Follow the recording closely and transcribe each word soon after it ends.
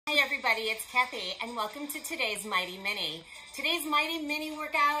everybody, it's Kathy, and welcome to today's Mighty Mini. Today's Mighty Mini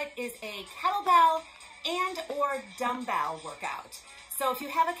workout is a kettlebell and or dumbbell workout. So if you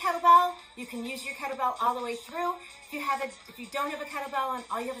have a kettlebell, you can use your kettlebell all the way through. If you don't have a kettlebell and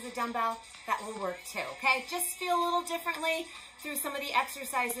all you have is a dumbbell, that will work too, okay? Just feel a little differently through some of the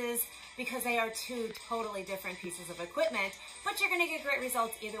exercises because they are two totally different pieces of equipment, but you're gonna get great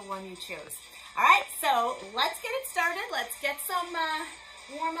results either one you choose. All right, so let's get it started. Let's get some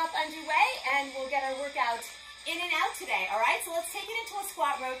warm up underway and we'll get our workout in and out today, all right? So let's take it into a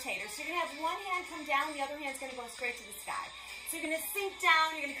squat rotator. So you're gonna have one hand come down, the other hand's gonna go straight to the sky. So you're gonna sink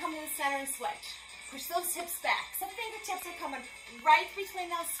down, you're gonna come to the center and switch. Push those hips back. So fingertips are coming right between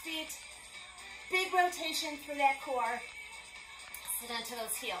those feet. Big rotation through that core. Sit onto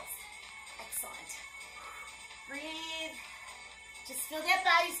those heels. Excellent. Breathe. Just feel that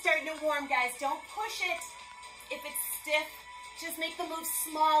body starting to warm, guys. Don't push it. If it's stiff, just make the move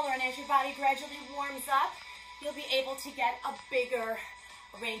smaller, and as your body gradually warms up, you'll be able to get a bigger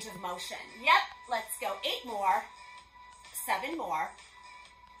range of motion. Yep, let's go. 8 more, 7 more.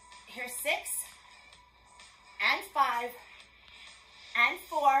 Here's 6, and 5, and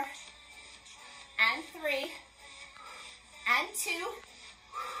 4, and 3, and 2.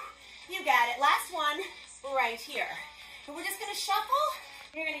 You got it. Last one right here. And we're just going to shuffle.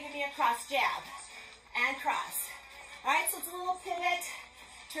 You're going to give me a cross jab and cross. All right, so it's a little pivot.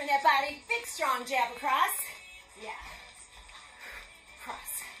 Turn that body, big strong jab across. Yeah.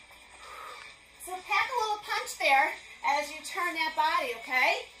 Cross. So pack a little punch there as you turn that body,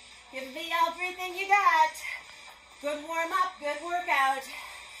 okay? Give me everything you got. Good warm up, good workout.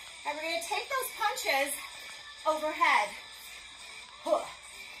 And we're going to take those punches overhead. Huh.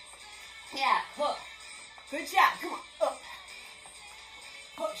 Yeah, huh. Good job. Come on. Up.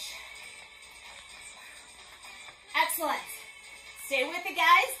 Push. Excellent. Stay with it,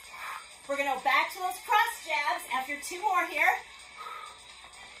 guys. We're going to go back to those cross jabs after 2 more here.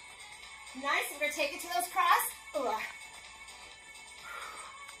 Nice. We're going to take it to those cross.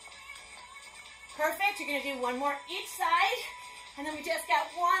 Perfect. You're going to do 1 more each side. And then we just got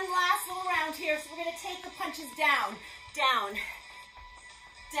one last little round here. So we're going to take the punches down, down,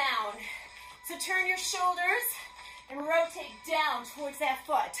 down. So turn your shoulders and rotate down towards that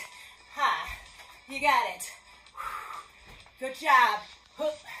foot. Ha. You got it. Good job.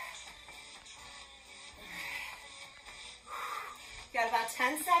 Got about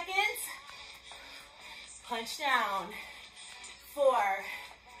 10 seconds. Punch down. 4,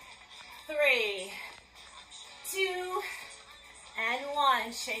 3, 2, and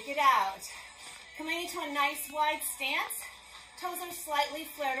 1. Shake it out. Coming into a nice wide stance. Toes are slightly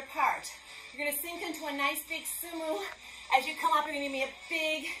flared apart. You're going to sink into a nice big sumo. As you come up, you're going to give me a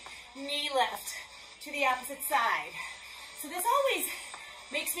big knee lift to the opposite side. So this always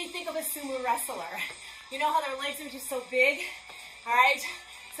makes me think of a sumo wrestler. You know how their legs are just so big? All right?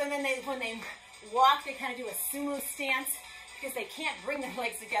 So then when they walk, they kind of do a sumo stance because they can't bring their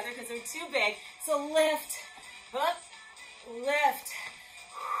legs together because they're too big. So lift, up, lift.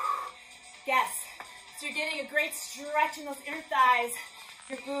 Yes. So you're getting a great stretch in those inner thighs,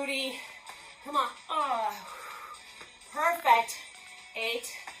 your booty. Come on. Perfect. 8,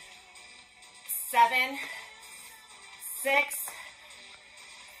 7, 6,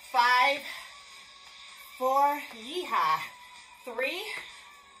 5, 4, yeehaw. 3,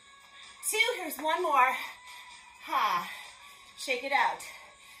 2, here's 1 more. Ha. Shake it out.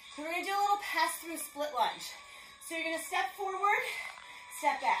 And we're going to do a little pass-through split lunge. So you're going to step forward,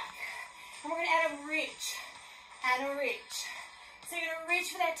 step back. And we're going to add a reach and a reach. So you're going to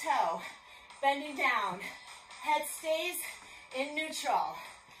reach for that toe, bending down. Head stays in neutral.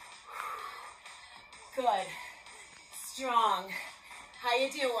 Good. Strong. How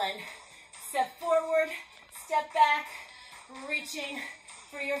you doing? Step forward, step back, reaching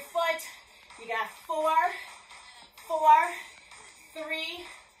for your foot. You got 4, 4, 3,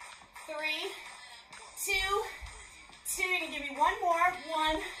 3, 2, 2. You're going to give me 1 more.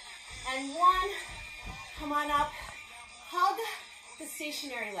 1 and 1. Come on up. Hug the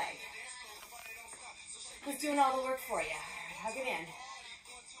stationary leg. Who's doing all the work for you? All right, hug it in.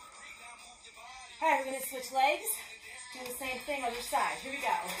 All right, we're going to switch legs. Do the same thing other side. Here we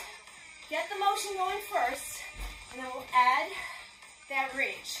go. Get the motion going first, and then we'll add that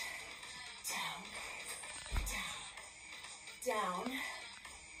reach. Down, down, down,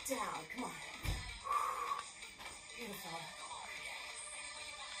 down. Come on. Beautiful.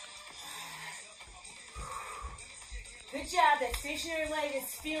 Good job. That stationary leg is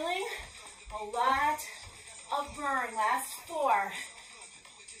feeling a lot of burn. Last 4,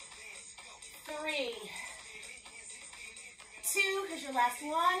 3, 2. Here's your last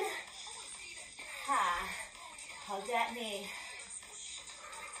 1. Hug that knee.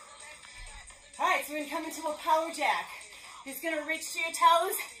 All right, so we're gonna come into a power jack. You're just gonna reach to your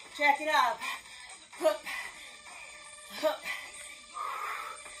toes, jack it up. Hoop, hoop.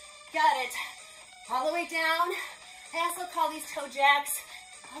 Got it. All the way down. I also call these toe jacks.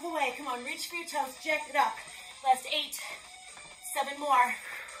 All the way, come on, reach for your toes, jack it up. Last 8, 7 more,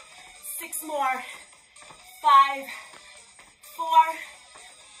 6 more, 5, 4,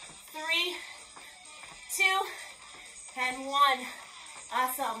 3, 2, and 1.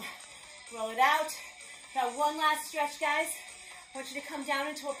 Awesome. Roll it out. Got one last stretch, guys. I want you to come down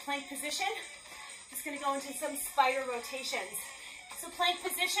into a plank position. Just gonna go into some spider rotations. So plank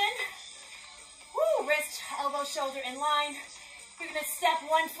position. Woo, wrist, elbow, shoulder in line. You're gonna step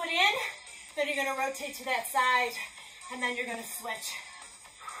one foot in, then you're gonna rotate to that side, and then you're gonna switch.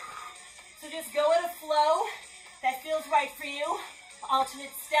 So just go at a flow that feels right for you.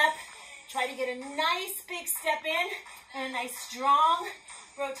 Alternate step. Try to get a nice big step in and a nice strong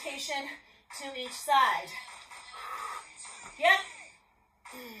rotation to each side. Yep.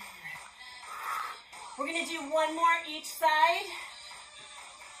 We're gonna do one more each side.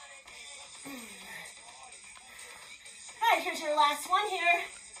 All right, here's your last one here.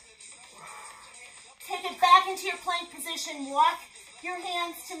 Take it back into your plank position. Walk your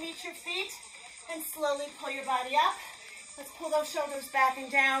hands to meet your feet and slowly pull your body up. Let's pull those shoulders back and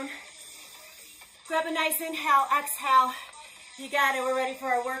down. Grab a nice inhale, exhale. You got it, we're ready for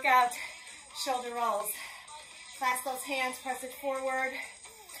our workout. Shoulder rolls. Clasp those hands, press it forward.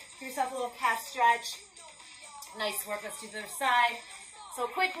 Give yourself a little calf stretch. Nice work, let's do the other side. So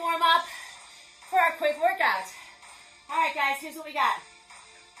quick warm up for our quick workout. All right, guys, here's what we got.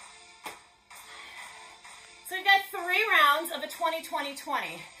 So we've got 3 rounds of a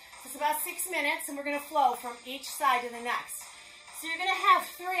 20-20-20. It's about 6 minutes, and we're gonna flow from each side to the next. So you're gonna have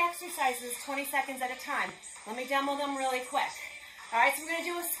 3 exercises, 20 seconds at a time. Let me demo them really quick. All right, so we're gonna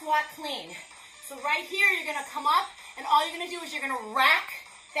do a squat clean. So right here, you're gonna come up, and all you're gonna do is you're gonna rack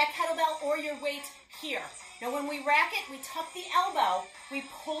that kettlebell or your weight here. Now when we rack it, we tuck the elbow, we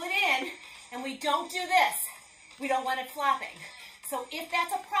pull it in, and we don't do this. We don't want it flopping. So if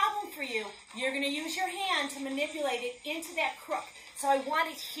that's a problem for you, you're gonna use your hand to manipulate it into that crook. So I want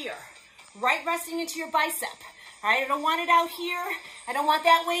it here, right resting into your bicep. All right, I don't want it out here. I don't want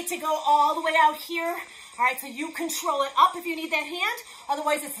that weight to go all the way out here. All right, so you control it up if you need that hand.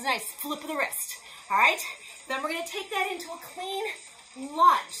 Otherwise, it's a nice flip of the wrist. All right, then we're gonna take that into a clean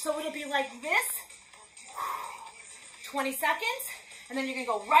lunge. So it'll be like this, 20 seconds, and then you're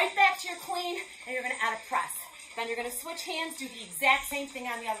gonna go right back to your clean, and you're gonna add a press. Then you're gonna switch hands, do the exact same thing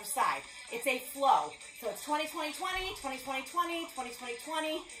on the other side. It's a flow. So it's 20-20-20, 20-20-20,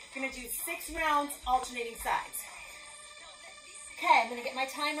 20-20-20. You're gonna do 6 rounds, alternating sides. Okay, I'm gonna get my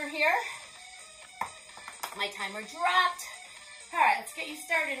timer here. My timer dropped. All right, let's get you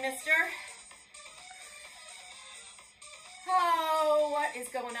started, mister. Oh, what is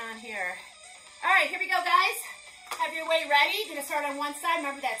going on here? All right, here we go, guys. Have your weight ready. You're gonna start on one side.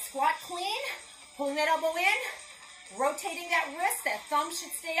 Remember that squat clean. Pulling that elbow in, rotating that wrist, that thumb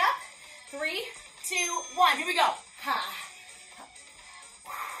should stay up. 3, 2, 1, here we go.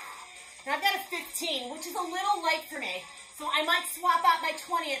 Now I've got a 15, which is a little light for me. So I might swap out my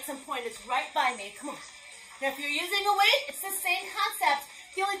 20 at some point. It's right by me, come on. Now if you're using a weight, it's the same concept.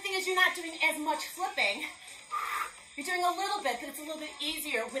 The only thing is you're not doing as much flipping. You're doing a little bit, but it's a little bit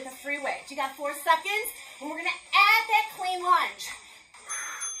easier with a free weight. You got 4 seconds, and we're gonna add that clean lunge.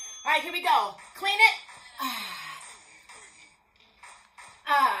 All right, here we go. Clean it.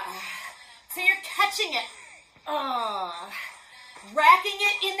 So you're catching it. Racking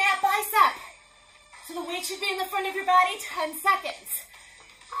it in that bicep. So the weight should be in the front of your body, 10 seconds.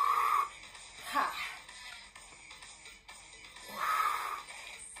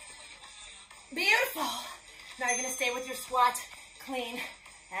 Beautiful. Now you're gonna stay with your squat, clean,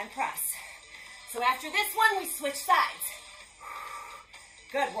 and press. So after this one, we switch sides.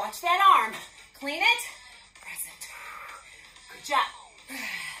 Good, watch that arm. Clean it, press it. Good job.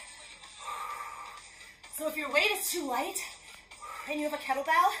 So if your weight is too light and you have a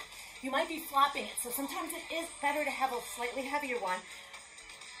kettlebell, you might be flopping it. So sometimes it is better to have a slightly heavier one.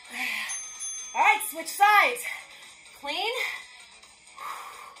 All right, switch sides. Clean.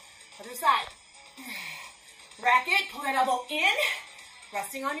 Other side. Rack it, pull that elbow in,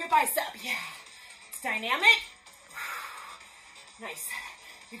 resting on your bicep. Yeah, it's dynamic. Nice.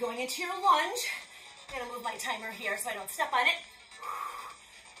 You're going into your lunge. I'm gonna move my timer here so I don't step on it.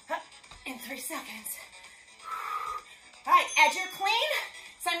 In 3 seconds. All right, as you're clean,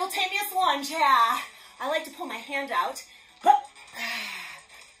 simultaneous lunge. Yeah, I like to pull my hand out.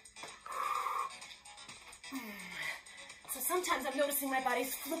 sometimes I'm noticing my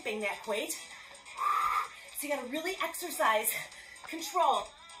body's flipping that weight. So you gotta really exercise, control,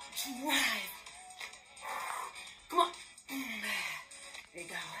 drive. Come on. There you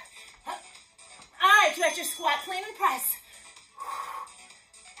go. All right, you got your squat, clean, and press.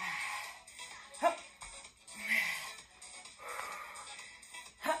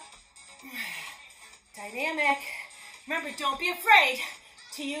 Dynamic. Remember, don't be afraid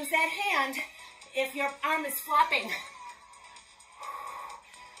to use that hand if your arm is flopping.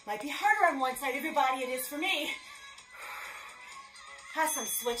 Might be harder on one side of your body, it is for me. Awesome,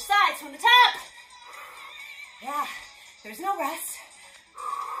 switch sides from the top. Yeah, there's no rest.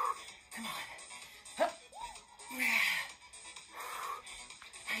 Come on.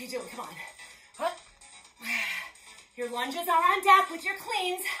 How you doing? Come on. Your lunges are on deck with your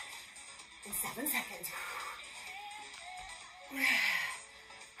cleans in 7 seconds.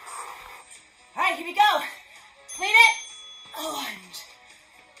 All right, here we go. Clean it. Lunge.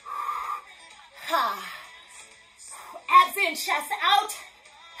 Abs in, chest out,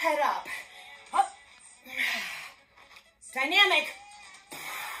 head up. Up. Dynamic.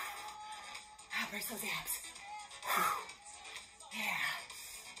 Brace those abs. Yeah.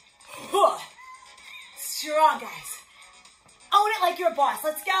 Strong, guys. Own it like you're a boss.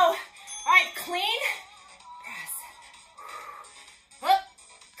 Let's go. All right, clean. Press. Up.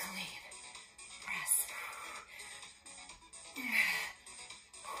 Clean. Press.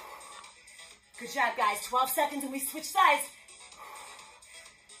 Good job, guys. 12 seconds and we switch sides.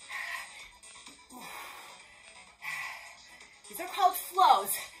 These are called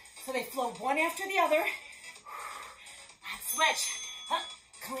flows. So they flow one after the other. Let's switch. Up,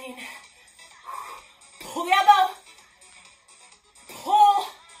 clean. Pull the elbow. Pull.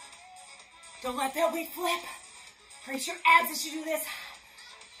 Don't let that weight flip. Brace your abs as you do this.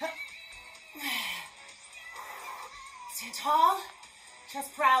 Up. Stand tall.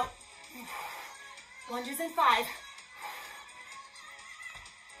 Chest proud. Lunges in 5.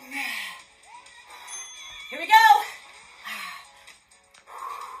 Here we go.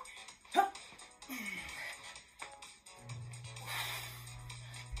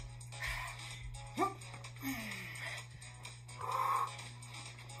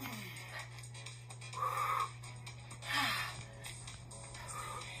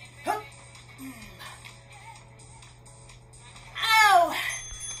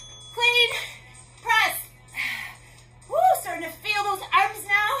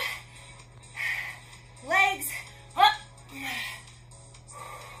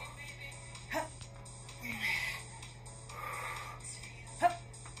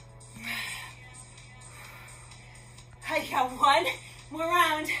 I got one more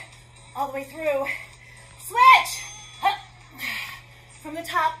round all the way through. Switch! From the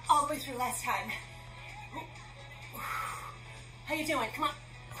top all the way through last time. How you doing? Come on.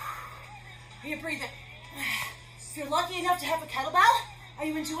 Are you breathing? If you're lucky enough to have a kettlebell, are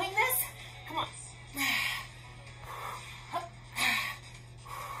you enjoying this? Come on.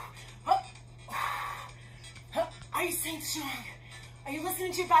 Are you staying strong? Are you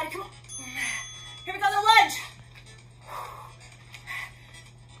listening to your body? Come on. Here we go, the lunge.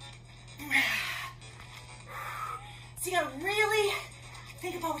 So you gotta really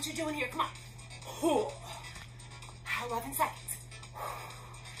think about what you're doing here. Come on. 11 seconds.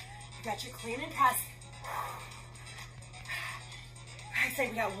 You got your clean and press. I say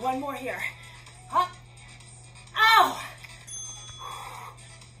we got one more here. Up. Ow!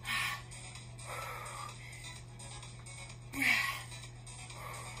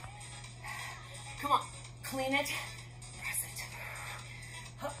 Come on. Clean it. Press it.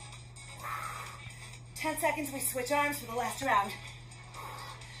 Up. 10 seconds, we switch arms for the last round.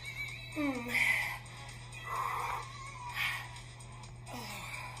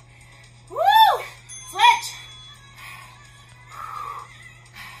 Woo! Switch!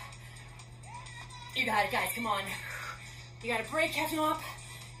 You got it, guys, come on. You gotta break, catch them up.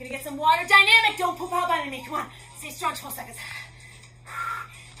 You're gonna get some water. Dynamic, don't poop out on me, come on. Stay strong, 12 seconds.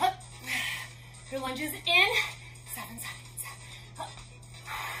 Up. Your lunges in, 7 seconds. Up.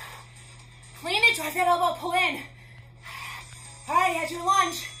 Clean it, drive that elbow, pull in. All right, head your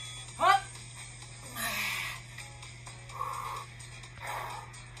lunge. Up.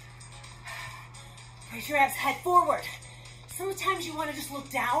 Raise your abs, head forward. Sometimes you want to just look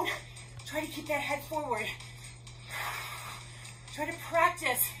down. Try to keep that head forward. Try to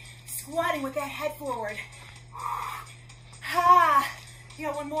practice squatting with that head forward. You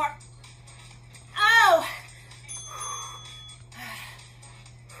got one more. Oh!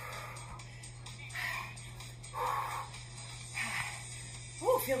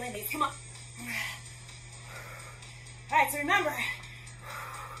 Ooh, feel in these, come on. All right, so remember,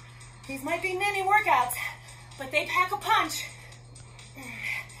 these might be mini workouts, but they pack a punch.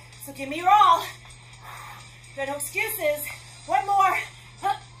 So give me your all. There are no excuses. One more.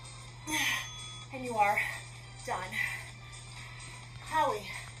 And you are done. Howie.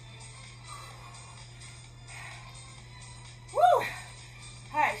 Woo!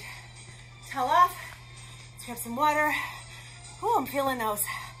 All right, towel off. Let's grab some water. Ooh, I'm feeling those.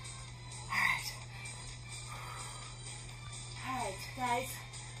 All right, guys.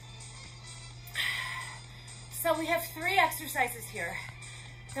 So we have 3 exercises here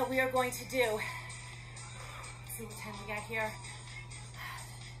that we are going to do. Let's see what time we got here.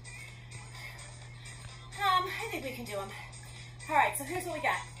 I think we can do them. All right, so here's what we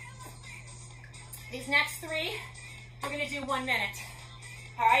got. These next 3, we're gonna do 1 minute.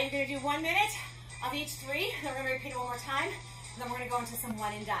 All right, you're gonna do 1 minute of each 3, then we're gonna repeat it one more time, and then we're gonna go into some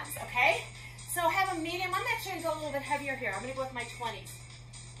one and dones, okay? So have a medium, I'm actually gonna go a little bit heavier here. I'm gonna go with my 20s.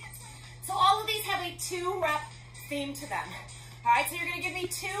 So all of these have a 2-rep theme to them. All right, so you're gonna give me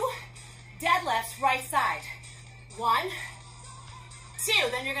 2 deadlifts right side. 1, 2,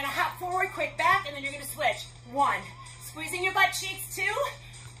 then you're gonna hop forward, quick back, and then you're gonna switch. 1, squeezing your butt cheeks. 2,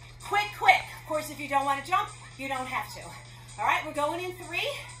 quick, quick. Of course, if you don't wanna jump, you don't have to. All right, we're going in 3,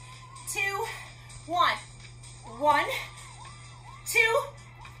 2, 1. 1, 2,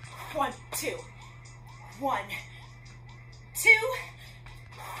 1, 2. 1, 2,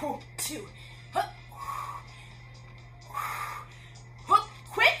 2.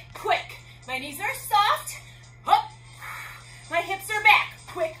 Quick, quick. My knees are soft. My hips are back.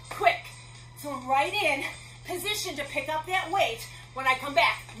 Quick, quick. So I'm right in position to pick up that weight when I come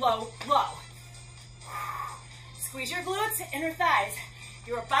back. Low, low. Squeeze your glutes, inner thighs.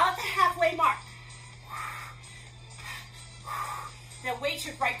 You're about the halfway mark. That weight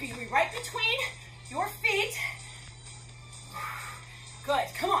should be right between your feet.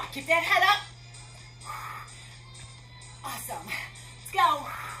 Good. Come on. Keep that head up. Awesome. Let's go.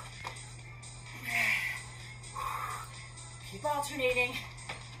 Keep alternating.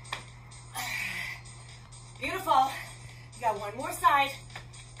 Beautiful. You got one more side.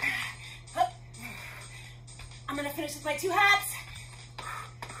 I'm going to finish with my 2 hops.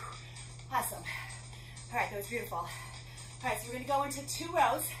 Awesome. All right, that was beautiful. All right, so we're going to go into 2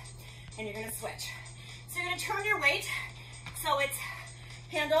 rows, and you're going to switch. So you're going to turn your weight so it's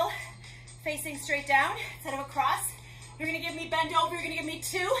handle facing straight down instead of across. You're going to give me bend over. You're going to give me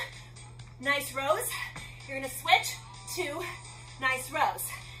 2 nice rows. You're going to switch 2 nice rows.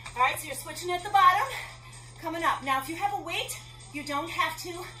 All right, so you're switching at the bottom, coming up. Now, if you have a weight, you don't have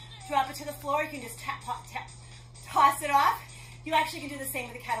to drop it to the floor. You can just tap, tap, tap, toss it off. You actually can do the same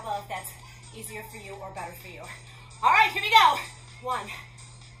with the kettlebell if that's easier for you or better for you. All right, here we go. 1,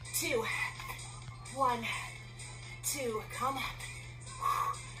 2, 1, 2, come up.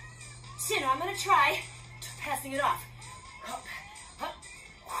 2, now I'm gonna try passing it off. Up, up.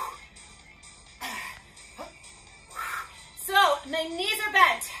 So, my knees are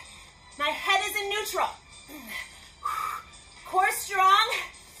bent. My head is in neutral. Core strong.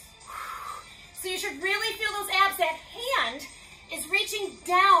 So you should really feel those abs. That hand is reaching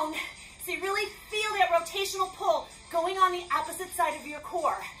down. So you really feel that rotational pull going on the opposite side of your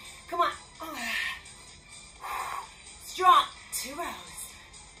core. Come on. Strong. 2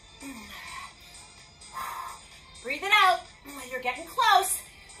 rows. Breathe it out. You're getting close.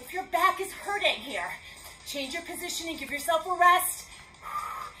 If your back is hurting here, change your positioning. Give yourself a rest.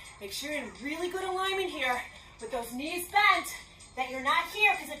 Make sure you're in really good alignment here with those knees bent, that you're not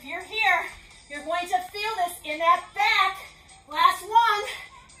here, because if you're here, you're going to feel this in that back. Last one.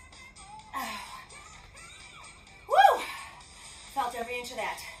 Woo! Felt every inch of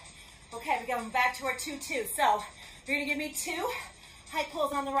that. Okay, we're going back to our 2-2. So you're going to give me 2 high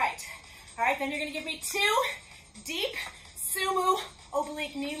pulls on the right. All right, then you're going to give me 2 deep sumo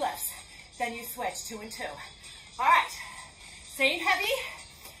oblique knee lifts. Then you switch 2 and 2. All right, same heavy.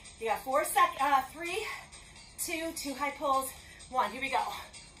 You got 3, 2, 2 high pulls. 1, here we go.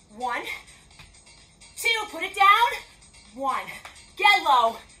 1, 2, put it down. 1, get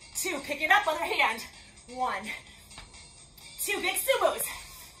low. 2, pick it up, other hand. 1, 2, big sumos.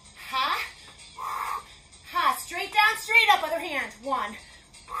 Ha, ha, straight down, straight up, other hand. 1,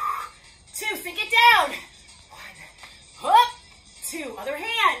 2, sink it down. 1, up, 2, other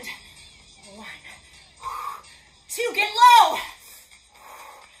hand. 1, 2, get low.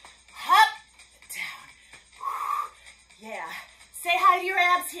 Up, down. Yeah. Say hi to your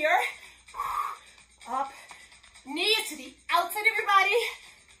abs here. Up. Knees to the outside of your body.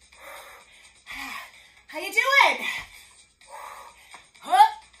 How you doing?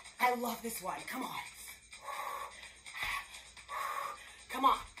 Up. I love this one. Come on. Come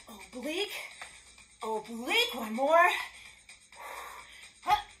on, oblique, oblique, one more.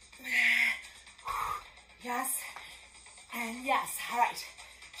 Yes, and yes. All right,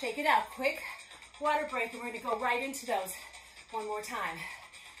 shake it out. Quick water break, and we're gonna go right into those one more time.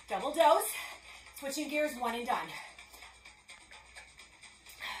 Double dose, switching gears, one and done.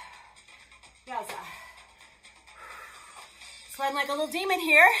 Yowza. Sweating like a little demon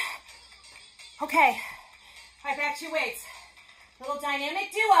here. Okay, all right, back to your weights. Little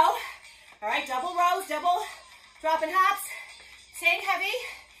dynamic duo. All right, double rows, double drop and hops. Staying heavy.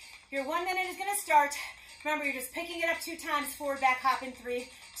 Your 1 minute is gonna start. Remember, you're just picking it up 2 times, forward, back, hop in 3,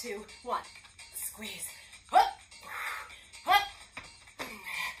 2, 1. Squeeze. Up, up.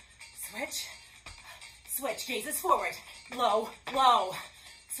 Switch, switch, gazes forward. Low, low.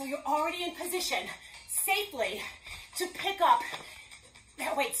 So you're already in position safely to pick up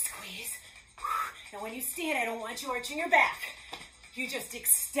that weight. Squeeze. Now when you stand, I don't want you arching your back. You just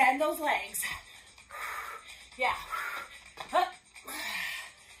extend those legs. Yeah. Up.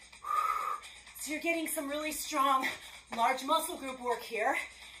 So you're getting some really strong, large muscle group work here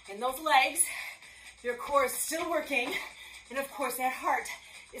in those legs. Your core is still working. And of course, that heart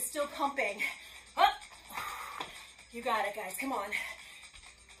is still pumping. Up. You got it, guys. Come on.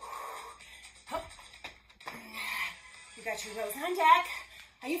 Up. You got your rows on deck.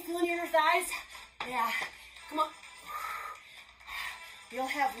 Are you feeling your inner thighs? Yeah. Come on. You'll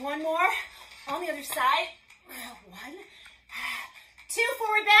have one more on the other side. 1, 2,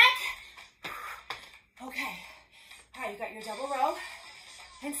 forward, back. Okay. All right, you got your double row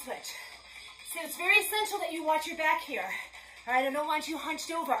and switch. So it's very essential that you watch your back here. All right, I don't want you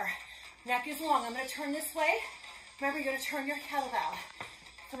hunched over. Neck is long. I'm going to turn this way. Remember, you're going to turn your kettlebell.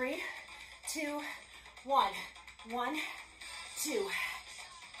 3, 2, 1. 1, 2.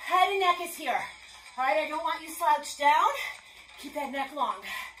 Head and neck is here. All right, I don't want you slouched down. Keep that neck long.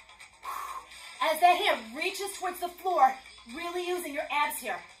 As that hand reaches towards the floor, really using your abs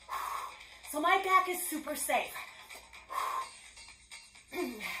here. So my back is super safe.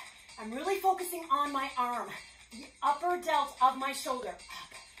 I'm really focusing on my arm, the upper delt of my shoulder.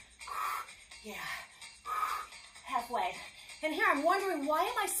 Up. Yeah. Halfway. And here I'm wondering, why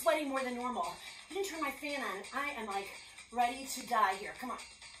am I sweating more than normal? I didn't turn my fan on. I am like ready to die here. Come on.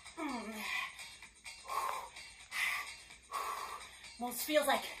 Almost feels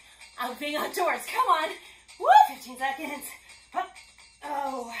like I'm being outdoors. Come on. Woo, 15 seconds. Up.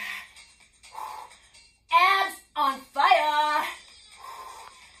 Oh. Abs on fire.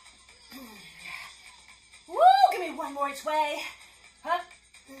 Woo, give me one more each way. Up.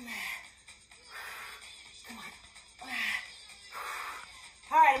 Come on.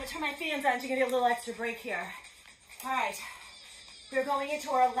 All right, I'm gonna turn my fans on so you can get a little extra break here. All right, we're going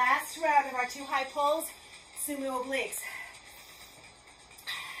into our last round of our 2 high pulls, sumo obliques.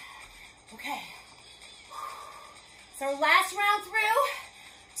 Okay. So our last round through,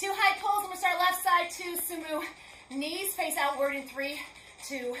 2 high pulls. I'm gonna start left side, 2 sumo knees face outward in 3,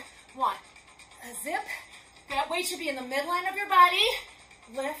 2, 1. A zip. That weight should be in the midline of your body.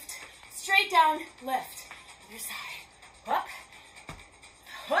 Lift, straight down, lift. Other side. Up,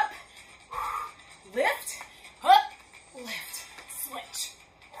 up, lift, up, lift, switch.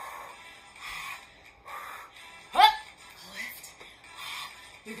 Up, lift.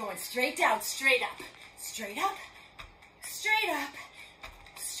 You're going straight down, straight up, straight up, straight up,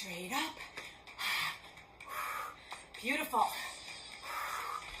 straight up. Beautiful.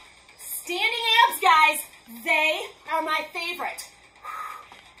 Standing abs, guys, they are my favorite.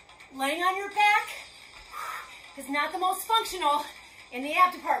 Laying on your back is not the most functional in the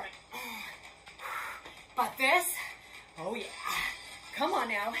ab department. But this, oh yeah. Come on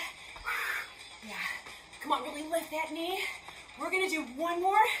now. Yeah. Come on, really lift that knee. We're gonna do one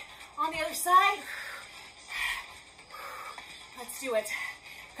more on the other side. Let's do it.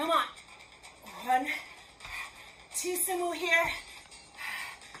 Come on. 1, 2 sumo here.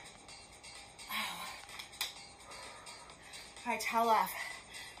 All right, towel off.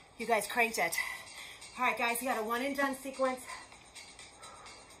 You guys cranked it. All right, guys, you got a 1 and done sequence.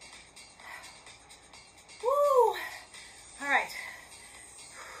 Woo! All right.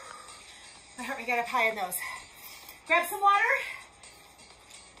 My heart rate got up high in those. Grab some water.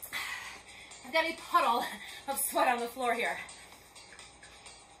 I've got a puddle of sweat on the floor here.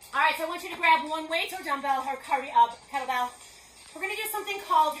 All right, so I want you to grab 1 weight or dumbbell or kettlebell. We're gonna do something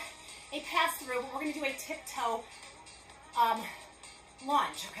called a pass-through, but we're gonna do a tiptoe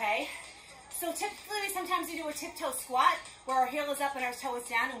lunge, okay? So typically, sometimes we do a tiptoe squat where our heel is up and our toe is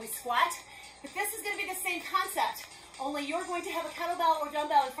down and we squat. But this is gonna be the same concept, only you're going to have a kettlebell or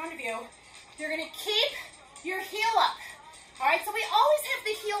dumbbell in front of you. You're gonna keep your heel up, All right, so we always have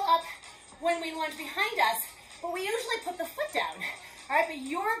the heel up when we lunge behind us, but we usually put the foot down. All right, but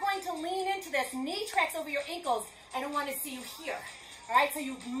you're going to lean into this. Knee tracks over your ankles. I don't want to see you here. All right, so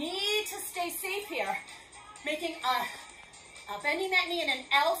you need to stay safe here. Making bending that knee in an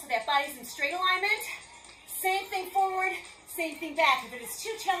L so that body's in straight alignment. Same thing forward, same thing back. If it is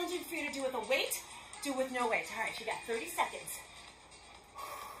too challenging for you to do with a weight, do with no weight. All right, you got 30 seconds.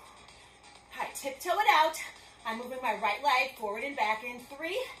 All right, tiptoe it out. I'm moving my right leg forward and back in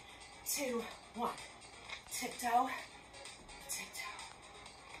 3, 2, 1. Tiptoe, tiptoe.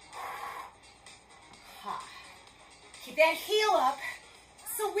 Ha. Keep that heel up.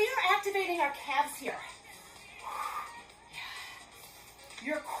 So we are activating our calves here.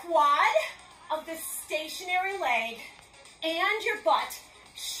 Your quad of the stationary leg and your butt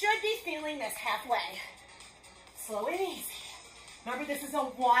should be feeling this halfway. Slow and easy. Remember, this is a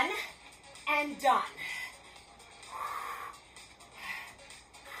one and done.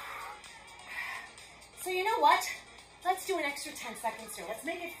 So you know what? Let's do an extra 10 seconds here. Let's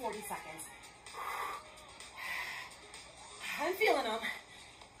make it 40 seconds. I'm feeling them.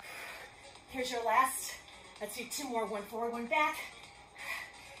 Here's your last. Let's do 2 more. 1 forward, 1 back.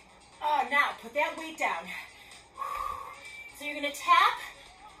 Now, put that weight down. So you're going to tap,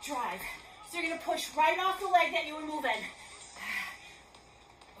 drive. So you're going to push right off the leg that you were moving.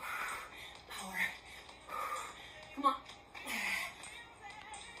 Power. Come on.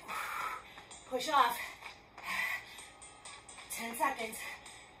 Push off. 10 seconds.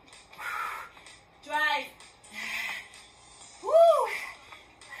 Drive. Woo!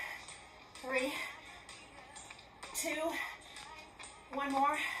 3, 2, 1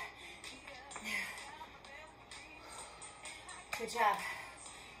 more. Good job.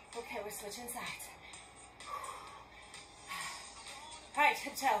 Okay, we're switching sides. All right,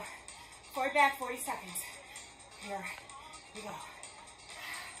 tiptoe. Forward, back, 40 seconds. Here we go.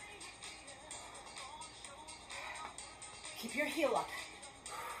 Keep your heel up.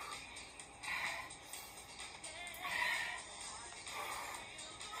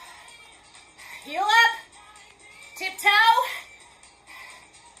 Heel up. Tiptoe.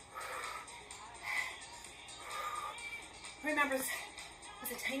 Remember,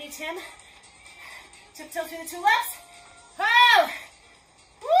 was it Tiny Tim? Tiptoe through the 2 lefts. Oh!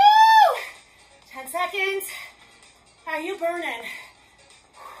 Woo! 10 seconds. Are you burning?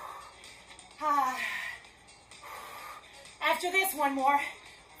 After this, 1 more.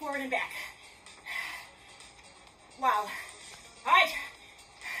 Forward and back. Wow. All right.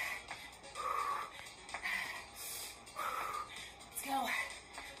 Let's go.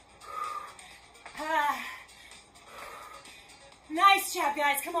 Nice job,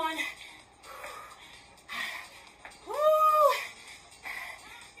 guys. Come on. Woo!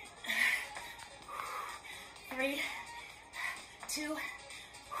 3, 2,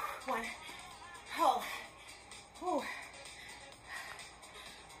 1. Hold. Woo.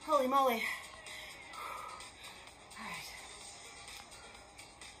 Holy moly. All right.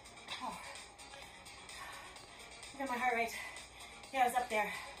 Oh. Look at my heart rate. Yeah, it was up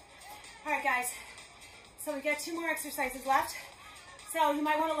there. All right, guys. So we got 2 more exercises left. So you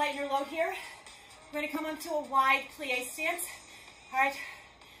might want to lighten your load here. We're going to come up to a wide plie stance. All right.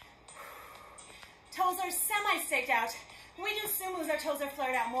 Toes are semi-staked out. When we do sumus, our toes are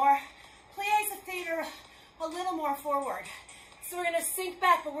flared out more. Plies of feet are a little more forward. So we're going to sink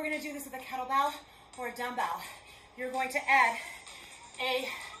back, but we're going to do this with a kettlebell or a dumbbell. You're going to add a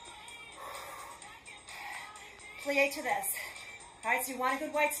plie to this. All right, so you want a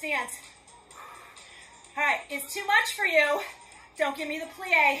good wide stance. All right, it's too much for you. Don't give me the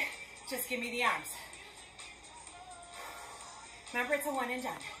plie, just give me the arms. Remember, it's a one and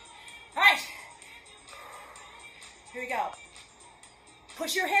done. All right, here we go.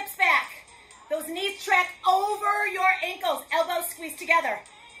 Push your hips back. Those knees track over your ankles. Elbows squeeze together.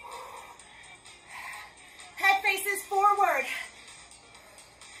 Head faces forward.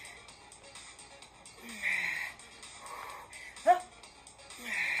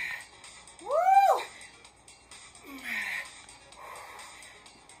 Woo!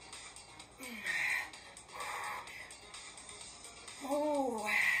 Oh.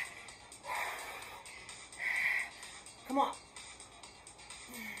 Come on.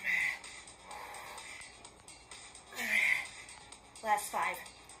 Last 5.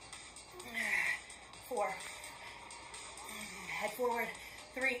 4. Head forward.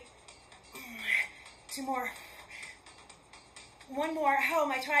 3. 2 more. 1 more. Oh,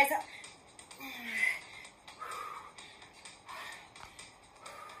 my tries up.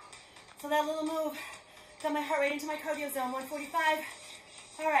 So that little move got my heart rate into my cardio zone, 145.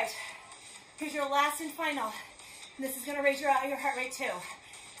 All right, here's your last and final And this is gonna raise your heart rate too.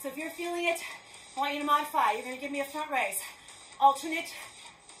 So if you're feeling it, I want you to modify. You're gonna give me a front raise. Alternate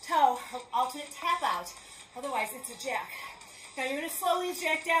toe, alternate tap out. Otherwise, it's a jack. Now you're gonna slowly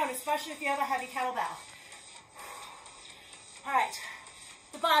jack down, especially if you have a heavy kettlebell. All right,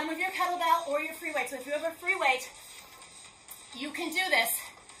 the bottom of your kettlebell or your free weight. So if you have a free weight, you can do this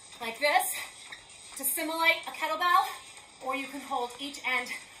like this to simulate a kettlebell, or you can hold each end,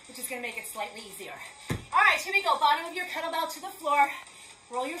 which is gonna make it slightly easier. All right, here we go. Bottom of your kettlebell to the floor.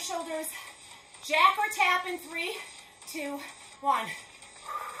 Roll your shoulders. Jack or tap in 3, 2, 1.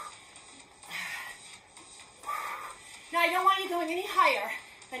 Now, I don't want you going any higher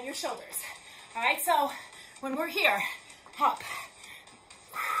than your shoulders. All right, so when we're here, up.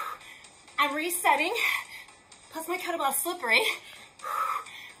 I'm resetting. Plus, my kettlebell's slippery.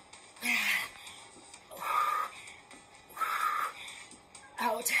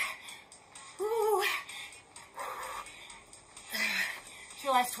 Out. Woo.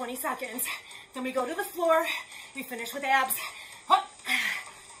 Your last 20 seconds. Then we go to the floor. We finish with abs. Up.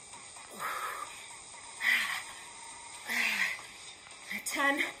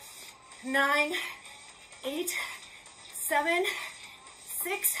 10, 9, 8, 7,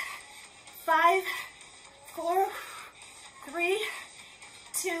 6, 5, 4, 3,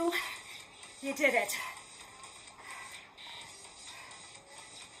 2, you did it.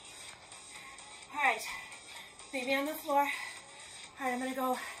 All right, baby on the floor. All right, I'm gonna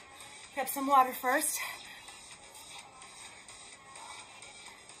go grab some water first.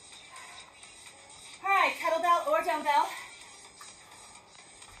 All right, kettlebell or dumbbell.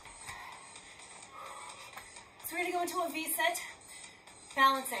 So we're gonna go into a V-sit,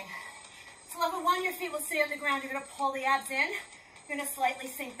 balancing. So level 1, your feet will stay on the ground. You're gonna pull the abs in. You're gonna slightly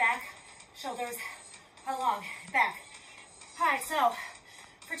sink back, shoulders along, back. All right, so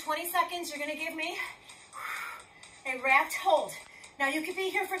for 20 seconds, you're gonna give me a wrapped hold. Now you could be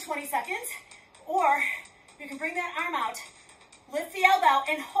here for 20 seconds, or you can bring that arm out, lift the elbow,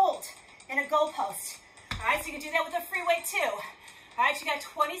 and hold in a goalpost. All right, so you can do that with a free weight too. All right, you got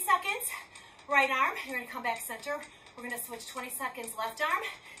 20 seconds. Right arm, you're gonna come back center. We're gonna switch 20 seconds left arm,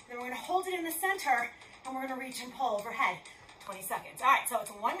 then we're gonna hold it in the center, and we're gonna reach and pull overhead. 20 seconds. All right, so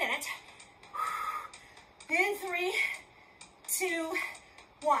it's 1 minute. In 3, 2,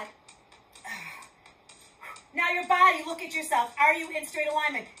 1. Now your body, look at yourself. Are you in straight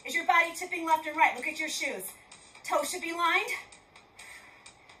alignment? Is your body tipping left and right? Look at your shoes. Toes should be lined.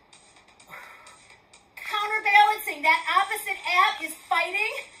 Counterbalancing, that opposite ab is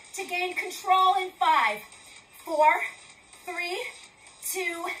fighting to gain control in 5, 4, 3,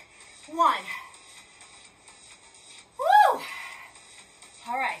 2, 1. Woo!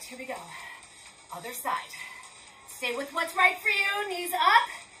 All right, here we go. Other side. Stay with what's right for you. Knees up,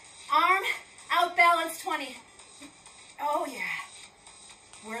 arm out, balance 20. Oh yeah.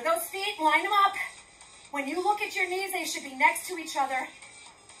 Where are those feet? Line them up. When you look at your knees, they should be next to each other.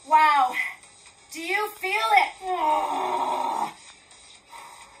 Wow. Do you feel it? Oh.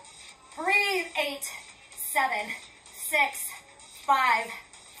 Breathe. 8, 7, 6, 5,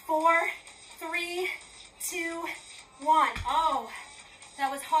 4, 3, 2, 1. Oh,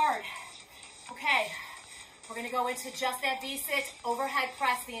 that was hard. Okay, we're gonna go into just that V-sit, overhead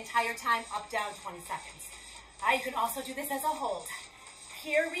press the entire time, up, down, 20 seconds. All right, you can also do this as a hold.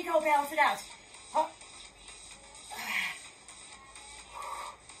 Here we go, balance it out. Oh.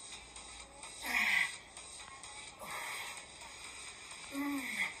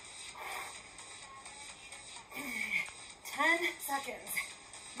 10 seconds.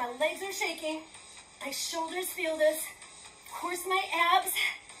 My legs are shaking. My shoulders feel this. Of course, my abs.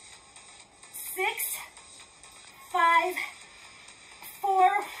 6, 5,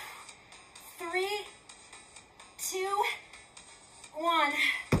 4, 3, 2, 1.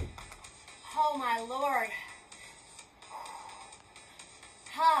 Oh my Lord.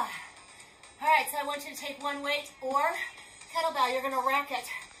 All right, so I want you to take one weight or kettlebell. You're gonna rack it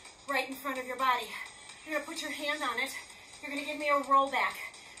right in front of your body. You're gonna put your hand on it. You're gonna give me a roll back.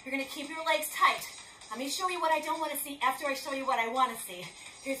 You're gonna keep your legs tight. Let me show you what I don't wanna see after I show you what I wanna see.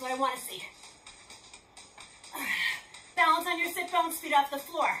 Here's what I wanna see. Balance on your sit bones, feet off the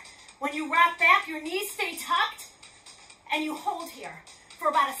floor. When you rock back, your knees stay tucked, and you hold here for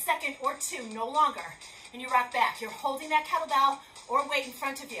about a second or two, no longer. And you rock back. You're holding that kettlebell or weight in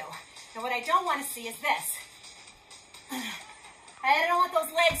front of you. And what I don't want to see is this. I don't want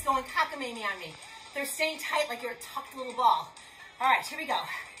those legs going cockamamie on me. They're staying tight like you're a tucked little ball. All right, here we go.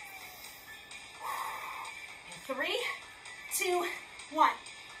 3, 2, 1.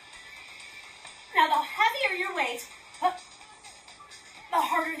 Now, the heavier your weight, the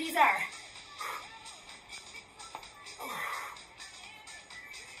harder these are.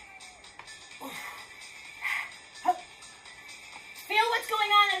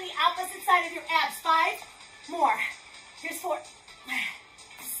 on the opposite side of your abs. 5 more. Here's 4.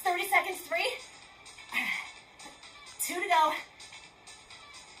 30 seconds. 3, 2 to go.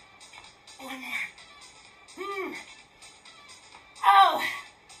 1 more. Oh.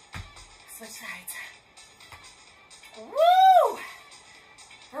 Switch sides. Woo!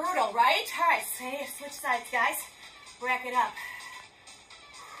 Brutal, right? All right, switch sides, guys. Rack it up.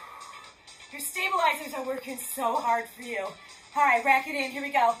 Your stabilizers are working so hard for you. All right, rack it in. Here we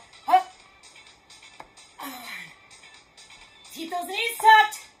go. Up. Keep those knees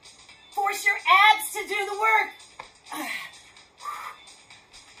tucked. Force your abs to do the work.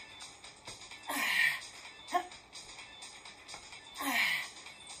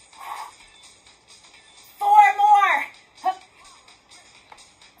 4 more.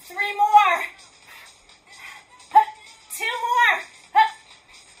 3 more. 2 more.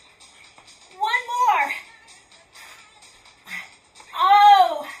 1 more.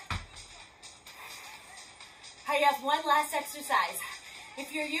 Oh. I have one last exercise.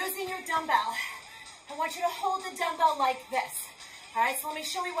 If you're using your dumbbell, I want you to hold the dumbbell like this. All right, so let me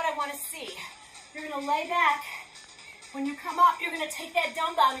show you what I want to see. You're going to lay back. When you come up, you're going to take that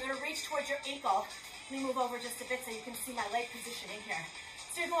dumbbell and you're going to reach towards your ankle. Let me move over just a bit so you can see my leg positioning here.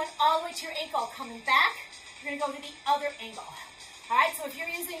 So you're going all the way to your ankle, coming back. You're going to go to the other ankle. All right, so if you're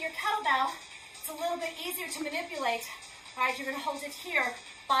using your kettlebell, it's a little bit easier to manipulate. All right, you're going to hold it here,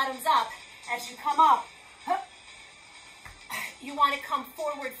 bottoms up. As you come up, you want to come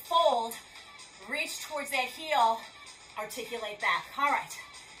forward, fold, reach towards that heel, articulate back. All right,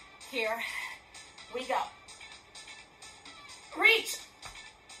 here we go. Reach.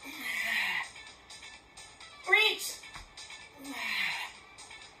 Reach.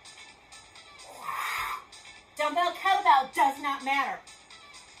 Dumbbell, kettlebell, does not matter.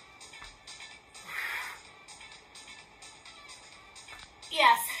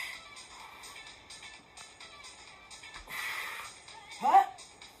 Yes. Huh?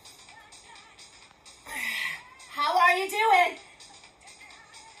 How are you doing?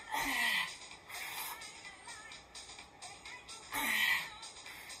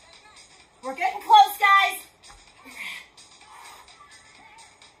 We're getting close, guys.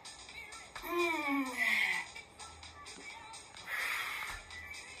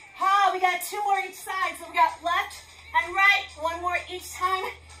 We got 2 more each side. So we got left and right. 1 more each time.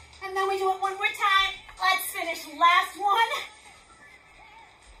 And then we do it 1 more time. Let's finish. Last one.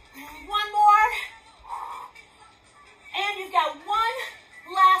 1 more. And you've got 1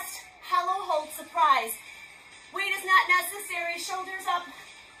 last hollow hold surprise. Weight is not necessary. Shoulders up,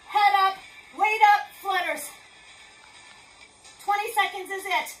 head up, weight up, flutters. 20 seconds is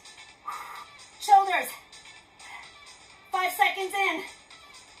it. Shoulders. 5 seconds in.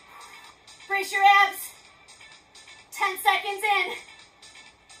 Brace your abs. 10 seconds in.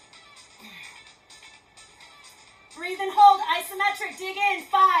 Breathe and hold. Isometric. Dig in.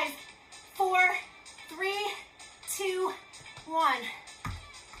 5, 4, 3, 2, 1.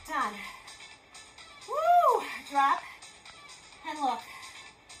 Done. Woo! Drop and look.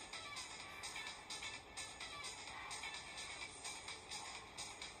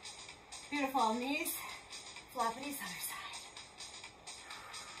 Beautiful. Knees, floppities, other side.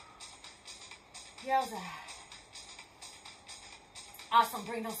 Yoga. Awesome.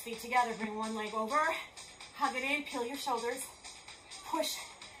 Bring those feet together. Bring one leg over. Hug it in. Peel your shoulders. Push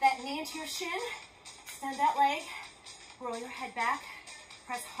that knee into your shin. Extend that leg. Roll your head back.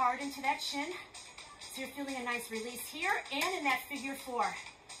 Press hard into that shin. So you're feeling a nice release here and in that figure 4.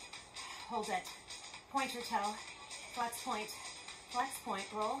 Hold it. Point your toe. Flex point. Flex point.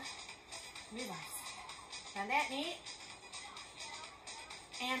 Roll. Reverse. Bend that knee.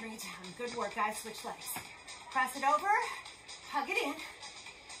 And bring it down. Good work, guys. Switch legs. Press it over. Hug it in.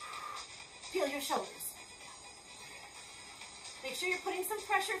 Feel your shoulders. Make sure you're putting some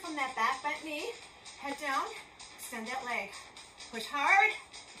pressure from that back bent knee. Head down. Extend that leg. Push hard.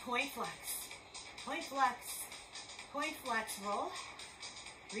 Point flex. Point flex. Point flex. Roll.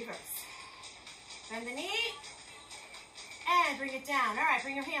 Reverse. Bend the knee. And bring it down. All right.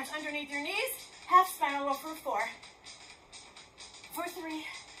 Bring your hands underneath your knees. Half spiral roll for 4. For 3.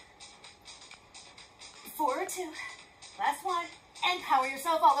 For 2. Last one. And power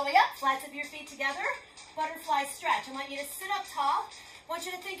yourself all the way up. Flats of your feet together. Butterfly stretch. I want you to sit up tall. I want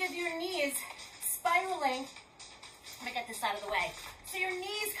you to think of your knees spiraling. I'm going to get this out of the way. So your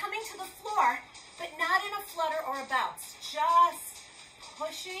knees coming to the floor, but not in a flutter or a bounce. Just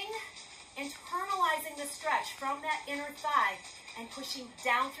pushing, internalizing the stretch from that inner thigh and pushing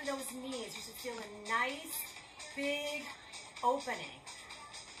down through those knees. You should feel a nice, big opening.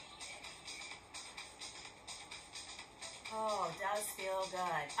 Oh, does feel good.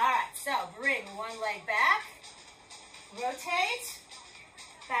 All right, so bring one leg back, rotate,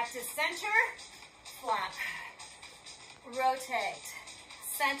 back to center, flap, rotate,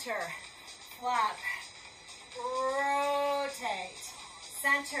 center, flap, rotate,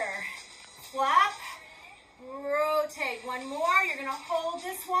 center, flap, rotate. One more, you're gonna hold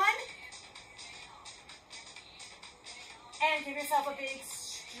this one, and give yourself a big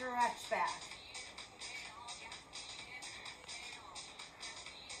stretch back.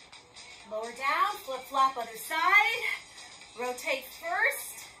 Lower down, flip flop other side, rotate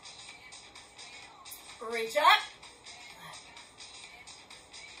first, reach up,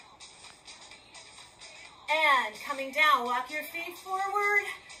 and coming down, walk your feet forward,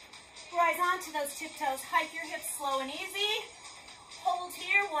 rise onto those tiptoes, hike your hips slow and easy, hold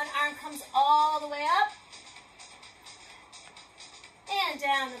here, one arm comes all the way up, and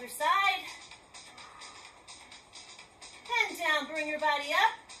down, other side, and down, bring your body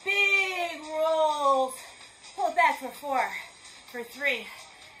up, big rolls, pull back for 4, for 3,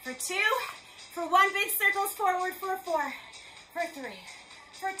 for 2, for 1, big circles forward for 4, for 3,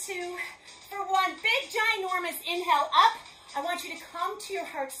 for 2, for 1, big ginormous inhale up. I want you to come to your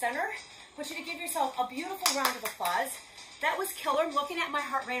heart center. I want you to give yourself a beautiful round of applause. That was killer. I'm looking at my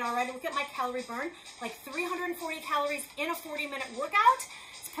heart rate already. Look at my calorie burn, like 340 calories in a 40-minute workout.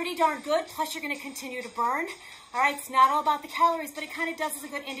 It's pretty darn good, plus you're gonna continue to burn. All right, it's not all about the calories, but it kind of does as a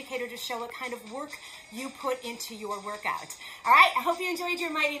good indicator to show what kind of work you put into your workout. All right, I hope you enjoyed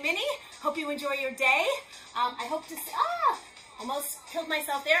your Mighty Mini. Hope you enjoy your day. I hope to see, almost killed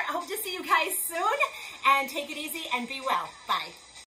myself there. I hope to see you guys soon, and take it easy and be well. Bye.